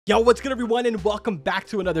Yo, what's good everyone, and welcome back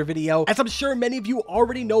to another video. As I'm sure many of you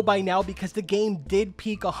already know by now, because the game did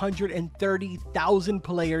peak 130,000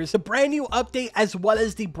 players, the brand new update as well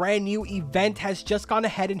as the brand new event has just gone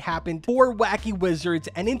ahead and happened for Wacky Wizards.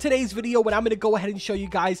 And in today's video, what I'm going to go ahead and show you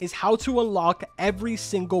guys is how to unlock every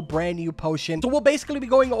single brand new potion. So we'll basically be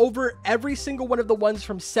going over every single one of the ones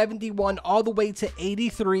from 71 all the way to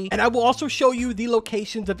 83. And I will also show you the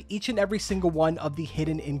locations of each and every single one of the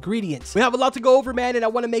hidden ingredients. We have a lot to go over, man, and I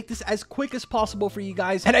want to make this as quick as possible for you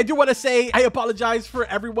guys. And I do want to say I apologize for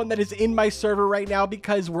everyone that is in my server right now,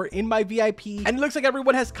 because we're in my VIP and it looks like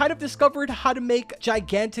everyone has kind of discovered how to make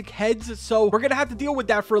gigantic heads, so we're gonna have to deal with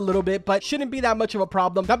that for a little bit, but shouldn't be that much of a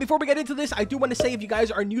problem. Now, before we get into this, I do want to say, if you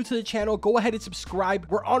guys are new to the channel, go ahead and subscribe.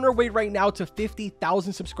 We're on our way right now to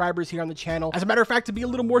 50,000 subscribers here on the channel. As a matter of fact, to be a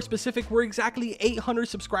little more specific, we're exactly 800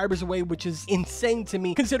 subscribers away, which is insane to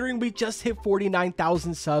me considering we just hit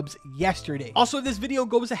 49,000 subs yesterday. Also, if this video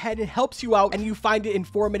goes ahead and helps you out and you find it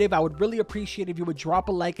informative, I would really appreciate if you would drop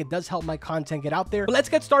a like. It does help my content get out there. But let's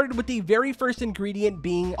get started with the very first ingredient,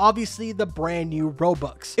 being obviously the brand new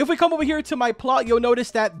Robux. If we come over here to my plot, you'll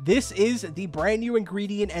notice that this is the brand new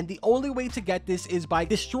ingredient, and the only way to get this is by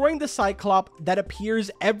destroying the Cyclops that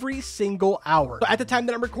appears every single hour. So at the time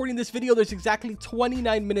that I'm recording this video, there's exactly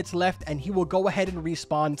 29 minutes left, and he will go ahead and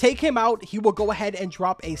respawn. Take him out, he will go ahead and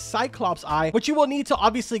drop a Cyclops eye, which you will need to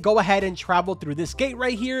obviously go ahead and travel through this gate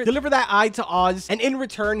right here, deliver that eye to Oz, and in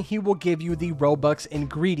return he will give you the Robux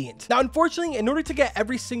ingredient. Now, unfortunately, in order to get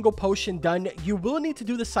every single potion done, you will need to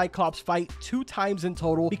do the Cyclops fight 2 times in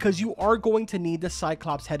total, because you are going to need the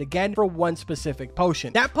Cyclops head again for one specific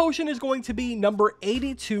potion. That potion is going to be number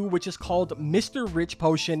 82, which is called Mr. Rich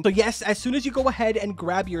potion. So yes, as soon as you go ahead and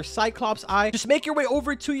grab your Cyclops eye, just make your way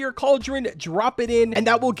over to your cauldron, drop it in, and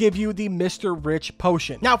that will give you the Mr. Rich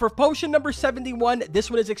potion. Now, for potion number 71, this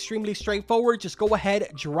one is extremely straightforward. Just go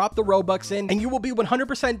ahead, drop the Robux in, and you will be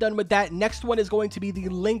 100% done with that. Next one is going to be the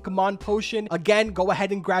Link Mon potion. Again, go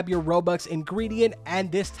ahead and grab your Robux ingredient,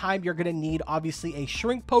 and this time you're going to need obviously a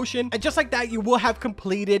shrink potion, and just like that, you will have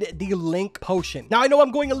completed the Link potion. Now, I know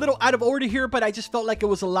I'm going a little out of order here, but I just felt like it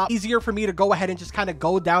was a lot easier for me to go ahead and just kind of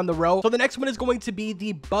go down the row. So the next one is going to be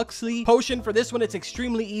the Buxley potion. For this one, it's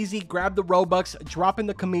extremely easy. Grab the Robux, drop in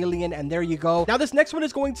the chameleon, and there you go. Now, this next one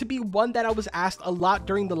is going to be one that I was asked a lot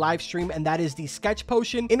during the live stream, and that is the sketch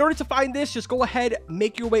potion. In order to find this, just go ahead,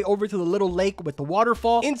 make your way over to the little lake with the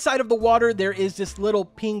waterfall. Inside of the water, there is this little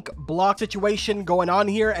pink block situation going on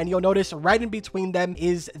here, and you'll notice right in between them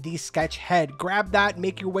is the sketch head. Grab that,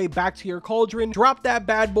 make your way back to your cauldron, drop that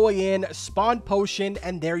bad boy in, spawn potion,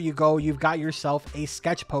 and there you go. You've got yourself a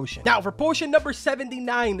sketch potion. Now, for potion number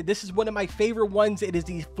 79, this is one of my favorite ones. It is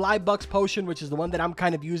the Fly Bucks potion, which is the one that I'm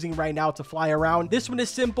kind of using right now to fly around. This one is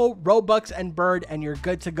simple: Robux and bird, and you're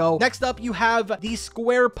good to go. Next up, you have the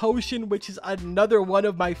square potion, which is another one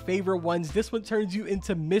of my favorite ones. This one turns you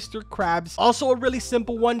into Mr. Krabs. Also a really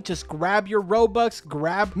simple one. Just grab your Robux,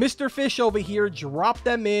 grab Mr. Fish over here, drop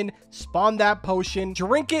them in, spawn that potion,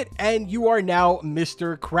 drink it, and you are now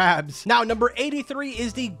Mr. Krabs. Now, number 83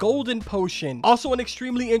 is the golden potion. Also an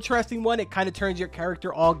extremely interesting one. It kind of turns your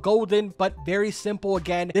character all golden, but very simple.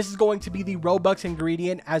 Again, this is going to be the Robux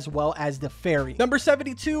ingredient as well as the fairy. Number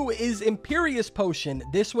 72 is Imperious potion.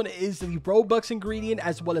 This one is the Robux ingredient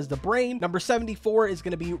as well as the brain. Number 74 is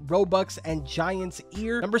going to be Robux and Giant's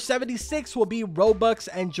Ear. Number 76 will be Robux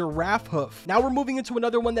and Giraffe Hoof. Now we're moving into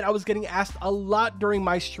another one that I was getting asked a lot during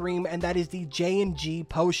my stream, and that is the J&G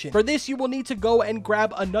potion. For this, you will need to go and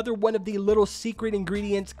grab another one of the little secret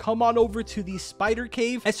ingredients. Come on over to the spider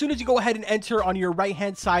cave. As soon as you go ahead and enter, on your right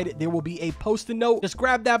hand side, there will be a post-it note. Just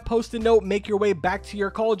grab that post-it note, make your way back to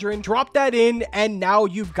your cauldron, drop that in, and now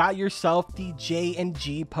you've got yourself the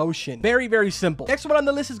J&G potion. Very, very simple. Next one on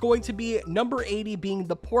the list is going to be number 80, being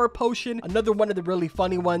the Poor potion. Another one of the really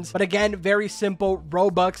funny ones, but again, very simple: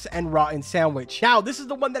 Robux and rotten sandwich. Now, this is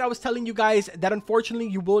the one that I was telling you guys that unfortunately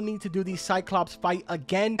you will need to do the Cyclops fight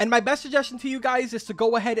again, and my best suggestion to you guys is to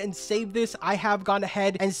go ahead and save this. I have gone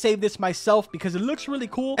ahead and saved this myself because it looks really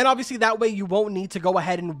cool, and obviously that way you won't need to go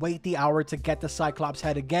ahead and wait the hour to get the Cyclops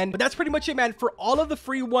head again. But that's pretty much it, man. For all of the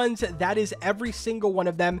free ones, that is every single one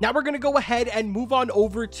of them. Now we're going to go ahead and move on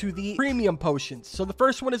over to the premium potions. So the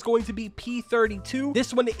first one is going to be P32.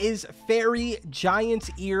 This one is Fairy, Giant's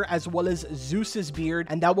Ear, as well as Zeus's Beard,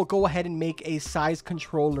 and that will go ahead and make a size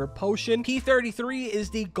controller potion. P33 is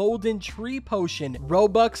the Golden Tree potion,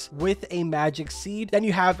 Robux with a magic seed. Then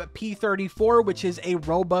you have P34, which is a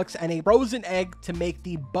Robux and a frozen egg to make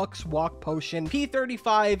the Bucks Walk potion.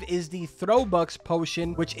 P35 is the Throwbucks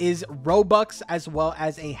potion, which is Robux as well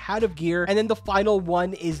as a hat of gear. And then the final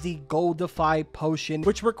one is the Goldify potion,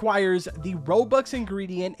 which requires the Robux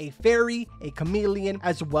ingredient, a fairy, a chameleon,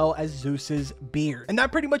 as well as Zeus's beard. And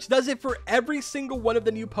that pretty much does it for every single one of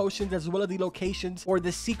the new potions, as well as the locations or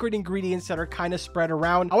the secret ingredients that are kind of spread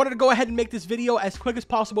around. I wanted to go ahead and make this video as quick as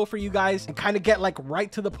possible for you guys and kind of get like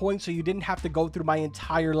right to the point, so you didn't have to go through my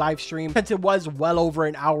entire live stream. Since it was well over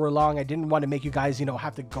an hour long, I didn't want to make you guys, you know,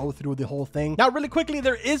 have to go through the whole thing. Now, really quickly,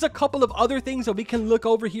 there is a couple of other things that we can look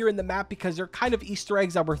over here in the map because they're kind of Easter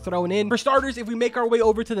eggs that were thrown in. For starters, if we make our way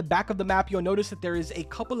over to the back of the map, you'll notice that there is a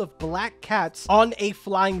couple of black cats on a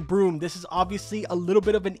flying broom. This is obviously a little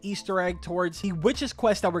bit of an Easter egg towards the witch's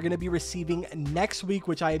quest that we're going to be receiving next week,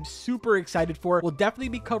 which I am super excited for. We'll definitely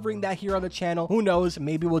be covering that here on the channel. Who knows,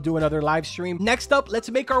 maybe we'll do another live stream. Next up, let's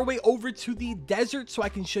make our way over to the desert so I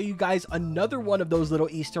can show you guys another one of those little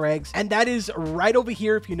Easter eggs, and that is right over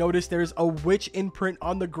here. If you notice, there's a witch imprint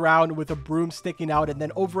on the ground with a broom sticking out, and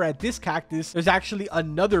then over at this cactus there's actually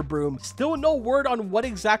another broom. Still no word on what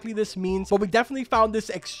exactly this means, but we definitely found this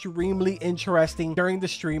extremely interesting during the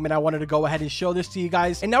stream, and I wanted to go ahead and show this to you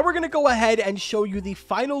guys. And now we're going to go ahead and show you the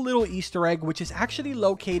final little Easter egg, which is actually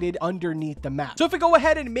located underneath the map. So if we go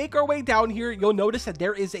ahead and make our way down here, you'll notice that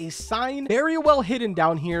there is a sign very well hidden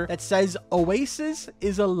down here that says Oasis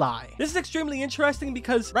is a lie. This is extremely interesting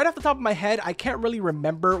because right off the top of my head, I can't really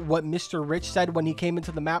remember what Mr. Rich said when he came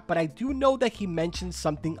into the map, but I do know that he mentioned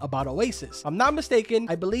something about Oasis. If I'm not mistaken,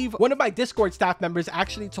 I believe one of my Discord staff members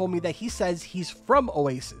actually told me that he says he's from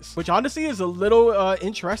Oasis, which honestly is a little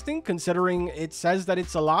interesting considering it says that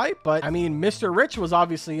it's a lie. But I mean, Mr. Rich was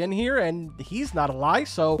obviously in here and he's not a lie.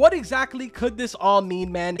 So what exactly could this all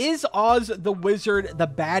mean, man? Is Oz the Wizard the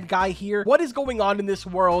bad guy here? What is going on in this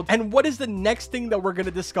world? And what is the next thing that we're going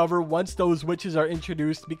to discover once those witches are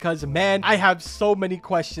introduced? Because man, I have so many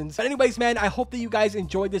questions. But anyways, man, I hope that you guys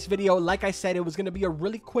enjoyed this video. Like I said, it was going to be a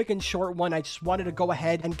really quick and short one. I just wanted to go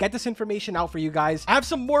ahead and get this information out for you guys. I have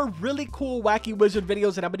some more really cool Wacky Wizard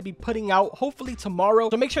videos that I'm going to be putting out hopefully tomorrow.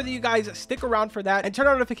 So make sure that you guys stick around for that and turn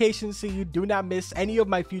on notifications so you do not miss any of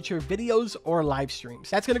my future videos or live streams.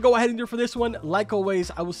 That's going to go ahead and do it for this one. Like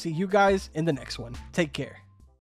always, I will see you guys in the next one. Take care.